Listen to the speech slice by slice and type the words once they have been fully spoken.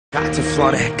Got to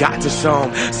flaunt it, got to show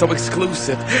 'em, so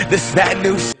exclusive. This, that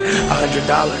new shit.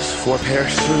 $100 for a pair of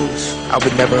shoes. I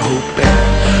would never hoop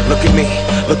it. Look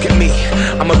at me,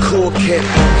 I'm a cool kid.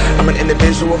 I'm an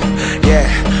individual, yeah,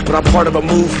 but I'm part of a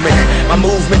movement. My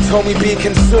movement told me be a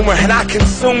consumer, and I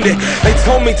consumed it. They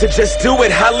told me to just do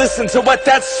it. I listened to what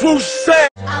that swoosh said.